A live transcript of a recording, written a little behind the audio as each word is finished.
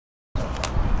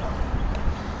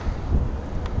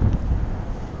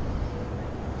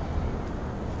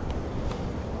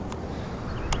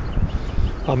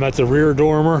I'm at the rear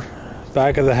dormer,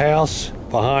 back of the house,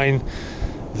 behind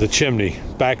the chimney,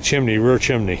 back chimney, rear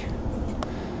chimney.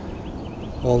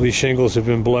 All these shingles have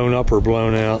been blown up or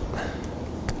blown out.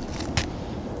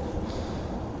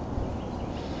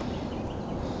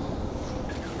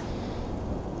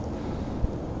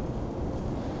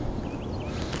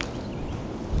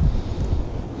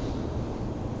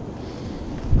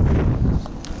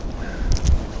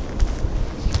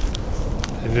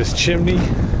 And this chimney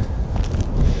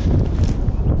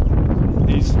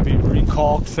needs to be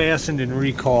recaulked, fastened and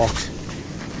recaulked.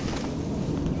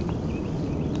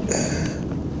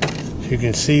 As you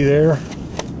can see there,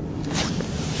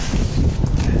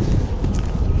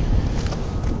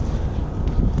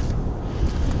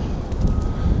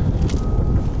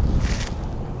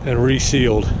 and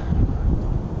resealed.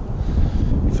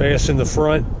 Fasten the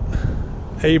front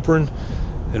apron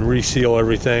and reseal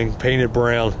everything, paint it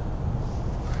brown.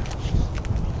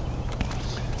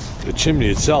 The chimney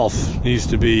itself needs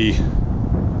to be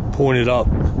pointed up.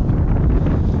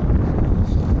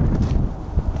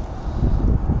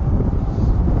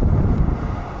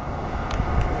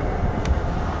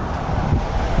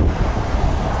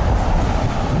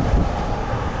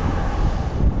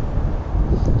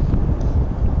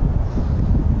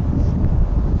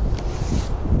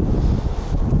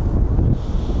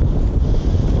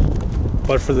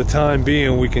 But for the time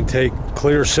being, we can take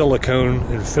clear silicone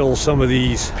and fill some of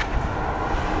these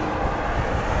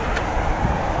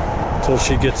until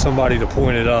she gets somebody to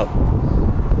point it up.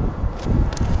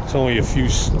 It's only a few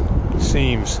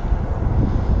seams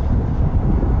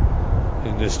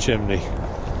in this chimney.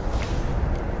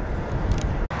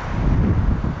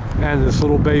 And this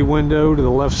little bay window to the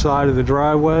left side of the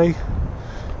driveway.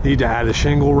 Need to add a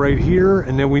shingle right here,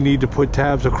 and then we need to put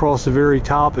tabs across the very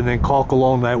top and then caulk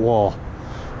along that wall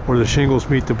where the shingles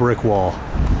meet the brick wall.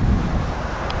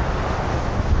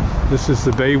 This is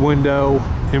the bay window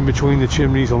in between the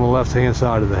chimneys on the left hand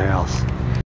side of the house.